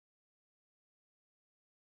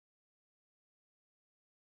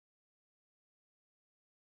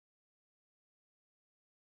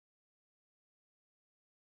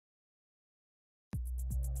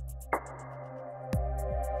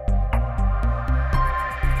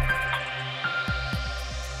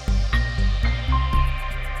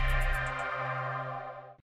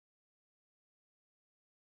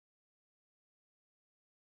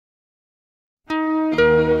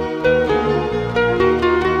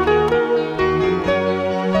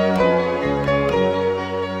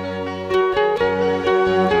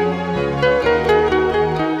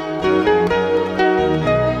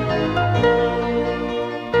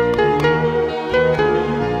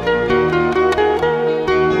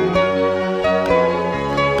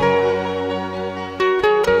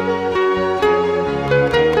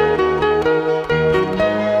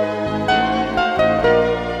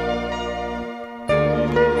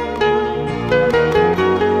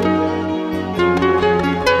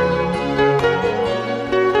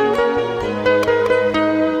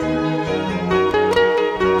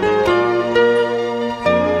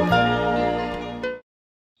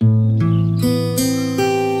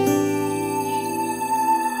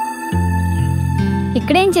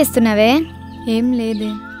ఇక్కడేం చేస్తున్నావే? ఏం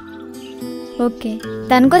లేదే. ఓకే,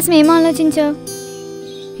 తన కోసం ఏం ఆలోచించావు?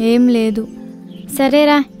 ఏం లేదు.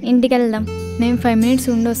 సరేరా, ఇంటికి వెళ్దాం. నేను 5 minutes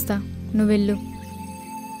ఉండొస్తా, నువ్వు వెళ్ళు.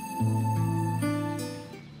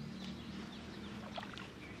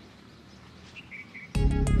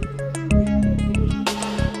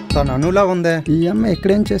 తను అనులా ఉందే. ఈ అమ్మాయి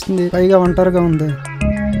ఎక్కడేం చేస్తుంది, పైగా ఒంటరిగా ఉంది.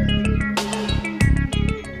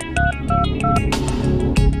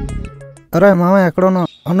 అరే మామ ఎక్కడున్నావు?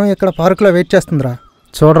 అను ఇక్కడ పార్కులో వెయిట్ చేస్తుందిరా.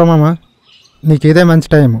 చూడరా మామ, నీకు ఇదే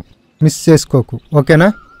మంచి టైము, మిస్ చేసుకోకు, ఓకేనా?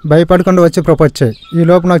 భయపడకుండా వచ్చి ప్రపోజ్ చేయి. ఈ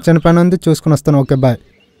లోపు నాకు చనిపోయిన ఉంది, చూసుకుని వస్తాను. Okay, bye.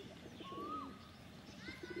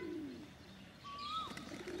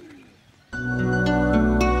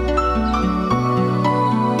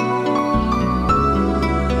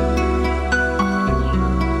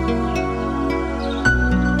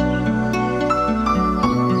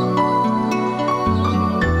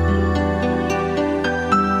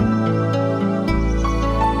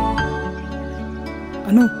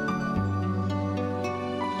 అను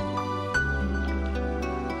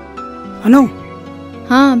అను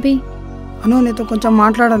అభి, అను నీతో కొంచెం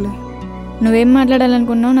మాట్లాడాలి. నువ్వేం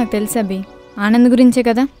మాట్లాడాలనుకున్నావు నాకు తెలుసు అభి. ఆనంద్ గురించే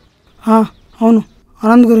కదా? అవును,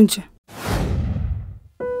 ఆనంద్ గురించే.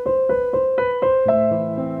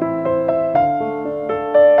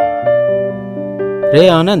 రే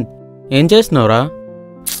ఆనంద్, ఏం చేస్తున్నావురా?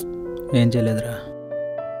 ఏం చేయలేదురా.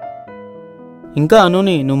 ఇంకా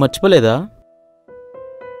అనుని నువ్వు మర్చిపోలేదా?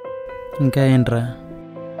 ఇంకా ఏంట్రా,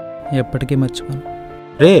 ఎప్పటికీ మర్చిపోను.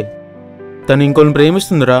 రే, తను ఇంకొన్ని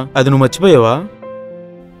ప్రేమిస్తుందిరా, అది నువ్వు మర్చిపోయావా?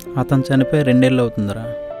 అతను చనిపోయి 2 ఏళ్ళు అవుతుందిరా,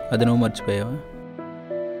 అది నువ్వు మర్చిపోయావా?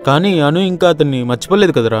 కానీ అను ఇంకా అతన్ని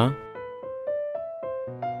మర్చిపోలేదు కదరా.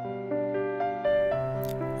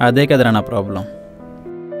 అదే కదరా నా ప్రాబ్లం.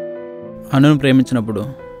 అనుని ప్రేమించినప్పుడు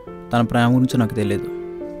తన ప్రేమ గురించి నాకు తెలియదు.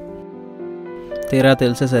 తీరా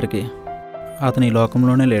తెలిసేసరికి అతను ఈ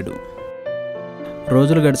లోకంలోనే లేడు.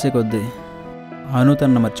 రోజులు గడిచే కొద్దీ అను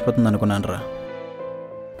తనను మర్చిపోతుంది అనుకున్నాను రా.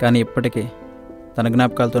 కానీ ఇప్పటికీ తన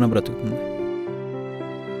జ్ఞాపకాలతోనే బ్రతుకుతుంది.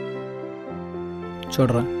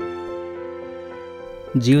 చూడరా,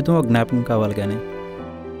 జీవితం ఒక జ్ఞాపకం కావాలి, కానీ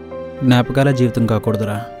జ్ఞాపకాలే జీవితం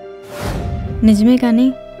కాకూడదురా. నిజమే, కానీ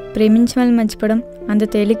ప్రేమించిన వాళ్ళని మర్చిపోవడం అంత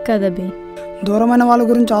తేలిక కాదబ్బి. దూరమైన వాళ్ళ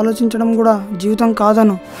గురించి ఆలోచించడం కూడా జీవితం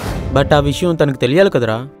కాదను. బట్ ఆ విషయం తనకు తెలియాలి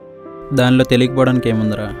కదరా. దానిలో తెలియకపోవడానికి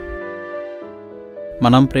ఏముందిరా.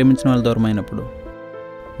 మనం ప్రేమించిన వాళ్ళు దూరం అయినప్పుడు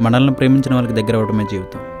మనల్ని ప్రేమించిన వాళ్ళకి దగ్గర అవ్వడమే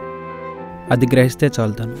జీవితం. అది గ్రహిస్తే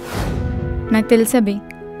చాలుతాను. నాకు తెలుసు అభి,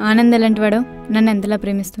 ఆనంద్ ఎలాంటి వాడో, నన్ను ఎంతలా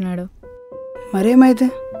ప్రేమిస్తున్నాడో. మరేమైతే?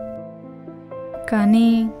 కానీ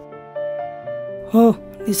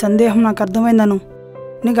నీ సందేహం నాకు అర్థమైందను.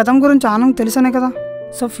 నీ గతం గురించి ఆనంద్ తెలుసనే కదా.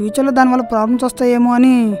 సో ఫ్యూచర్లో దానివల్ల ప్రాబ్లమ్స్ వస్తాయేమో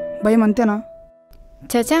అని భయం, అంతేనా?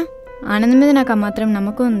 చచా, ఆనంద్ మీద నాకు ఆ మాత్రం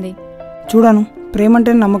నమ్మకం ఉంది. చూడను, ప్రేమ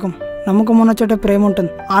అంటే నమ్మకం. నమ్మకం ఉన్న చోట ప్రేమ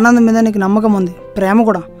ఉంటుంది. ఆనందం మీద నీకు నమ్మకం ఉంది, ప్రేమ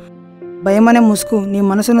కూడా. భయం అనే ముసుగు నీ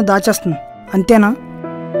మనసును దాచేస్తుంది, అంతేనా?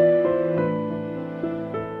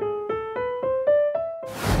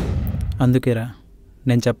 అందుకేరా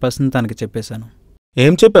నేను చెప్పాల్సింది తనకి చెప్పేశాను.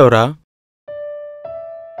 ఏం చెప్పావురా?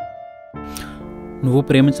 నువ్వు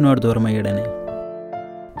ప్రేమించిన వాడు దూరం అయ్యాడని,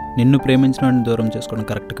 నిన్ను ప్రేమించిన వాడిని దూరం చేసుకోవడం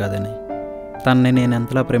కరెక్ట్ కాదని, తనని నేను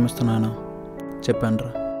ఎంతలా ప్రేమిస్తున్నానో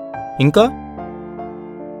చెప్పానురా.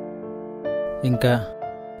 ఇంకా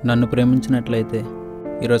నన్ను ప్రేమించినట్లయితే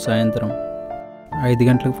ఈరోజు సాయంత్రం 5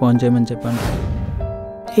 గంటలకు ఫోన్ చేయమని చెప్పాను.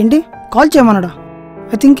 ఏంటి, కాల్ చేయమన్నాడా?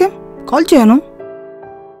 అయితే ఇంకేం, కాల్ చేయను.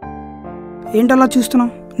 ఏంటలా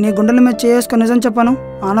చూస్తున్నావు? నీ గుండెల మీద చేసుకొని నిజం చెప్పాను.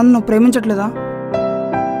 ఆనంద్ నువ్వు ప్రేమించట్లేదా?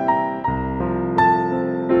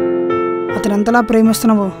 అతను ఎంతలా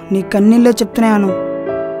ప్రేమిస్తున్నావో నీ కన్నీళ్ళే చెప్తున్నాను.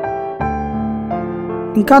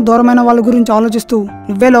 ఇంకా దూరమైన వాళ్ళ గురించి ఆలోచిస్తూ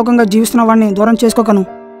నువ్వే లోకంగా జీవిస్తున్న వాడిని దూరం చేసుకోకను.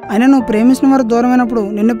 అయినా నువ్వు ప్రేమించిన వారు దూరమైనప్పుడు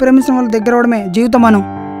నిన్ను ప్రేమించిన వాళ్ళు దగ్గర అవడమే జీవితం అను.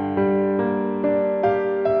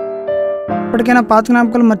 ఇప్పటికైనా పాత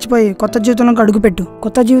జ్ఞాపకాలు మర్చిపోయి కొత్త జీవితంలోకి అడుగుపెట్టు.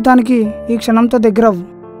 కొత్త జీవితానికి ఈ క్షణంతో దగ్గర అవ్వు.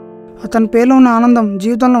 అతని పేరులో ఉన్న ఆనందం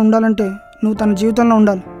జీవితంలో ఉండాలంటే నువ్వు తన జీవితంలో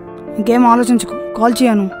ఉండాలి. ఇంకేం ఆలోచించుకో, కాల్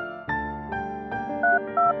చేయను.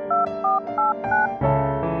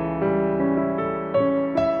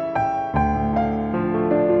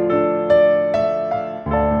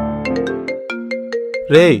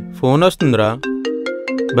 రే, ఫోన్ వస్తుందిరా.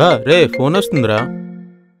 రే, ఫోన్ వస్తుందిరా.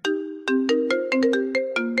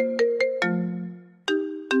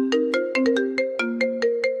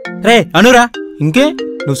 రే అనురా, ఇంకే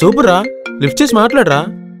నువ్వు సూపర్ రా, లిఫ్ట్ చేసి మాట్లాడరా.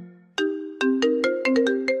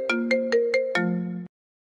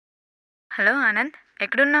 హలో ఆనంద్,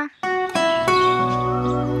 ఎక్కడున్నావు?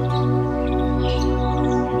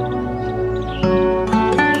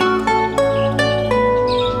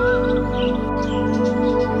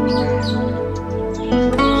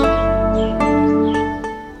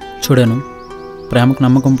 చూడాను, ప్రేమకు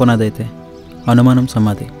నమ్మకం పునాదైతే అనుమానం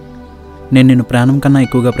సమాధి. నేను నిన్ను ప్రాణం కన్నా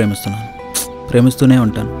ఎక్కువగా ప్రేమిస్తున్నాను, ప్రేమిస్తూనే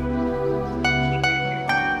ఉంటాను.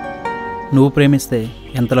 నువ్వు ప్రేమిస్తే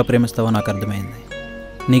ఎంతలా ప్రేమిస్తావో నాకు అర్థమైంది.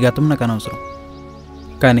 నీ గతం నాకు అనవసరం,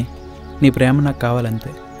 కానీ నీ ప్రేమ నాకు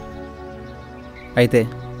కావాలంతే. అయితే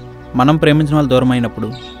మనం ప్రేమించిన వాళ్ళు దూరం అయినప్పుడు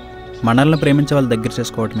మనల్ని ప్రేమించే వాళ్ళు దగ్గర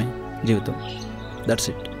చేసుకోవటమే జీవితం.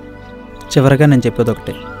 That's it. చివరిగా నేను చెప్పేది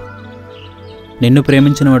ఒకటే, నిన్ను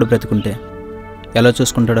ప్రేమించిన వాడు బ్రతుకుంటే ఎలా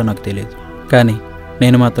చూసుకుంటాడో నాకు తెలియదు, కానీ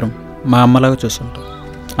నేను మాత్రం మా అమ్మలాగా చూసుకుంటాను.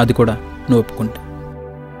 అది కూడా నువ్వు ఒప్పుకుంటే.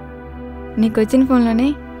 నీకు వచ్చిన ఫోన్లోనే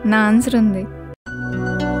నా ఆన్సర్ ఉంది.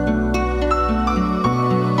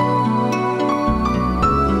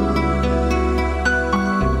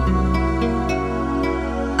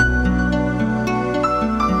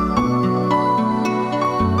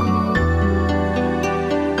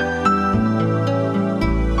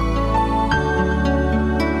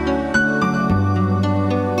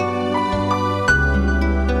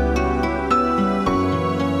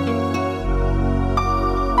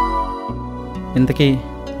 ఇంతకీ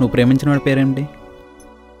నువ్వు ప్రేమించిన వాడి పేరేంటి?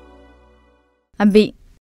 అబ్బి.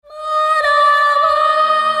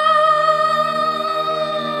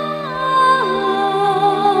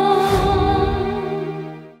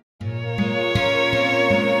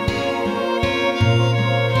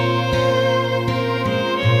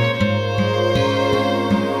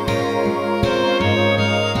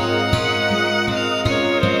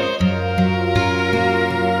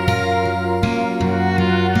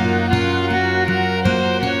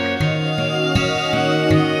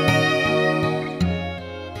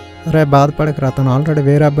 రే బాధపడకరా, తను ఆల్రెడీ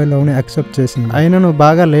వేరే అబ్బాయి లవ్ని యాక్సెప్ట్ చేసింది. అయినా నువ్వు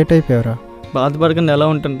బాగా లేట్ అయిపోయావురా. బాధపడకుండా ఎలా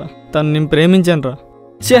ఉంటాను? తను నేను ప్రేమించాను రా.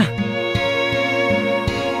 ఛే,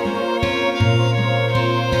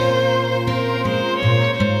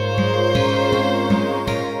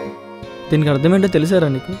 దీనికి అర్థమేంటో తెలుసారా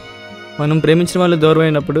నీకు? మనం ప్రేమించిన వాళ్ళు దూరం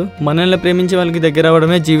అయినప్పుడు మనల్ని ప్రేమించే వాళ్ళకి దగ్గర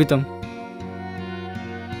అవ్వడమే జీవితం.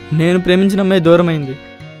 నేను ప్రేమించిన అమ్మాయి దూరం అయింది,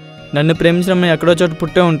 నన్ను ప్రేమించిన అమ్మాయి ఎక్కడో చోట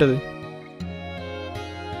పుట్టే ఉంటుంది.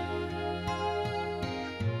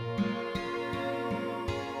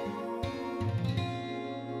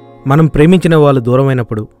 మనం ప్రేమించిన వాళ్ళు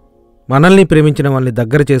దూరమైనప్పుడు మనల్ని ప్రేమించిన వాళ్ళని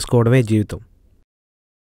దగ్గర చేసుకోవడమే జీవితం.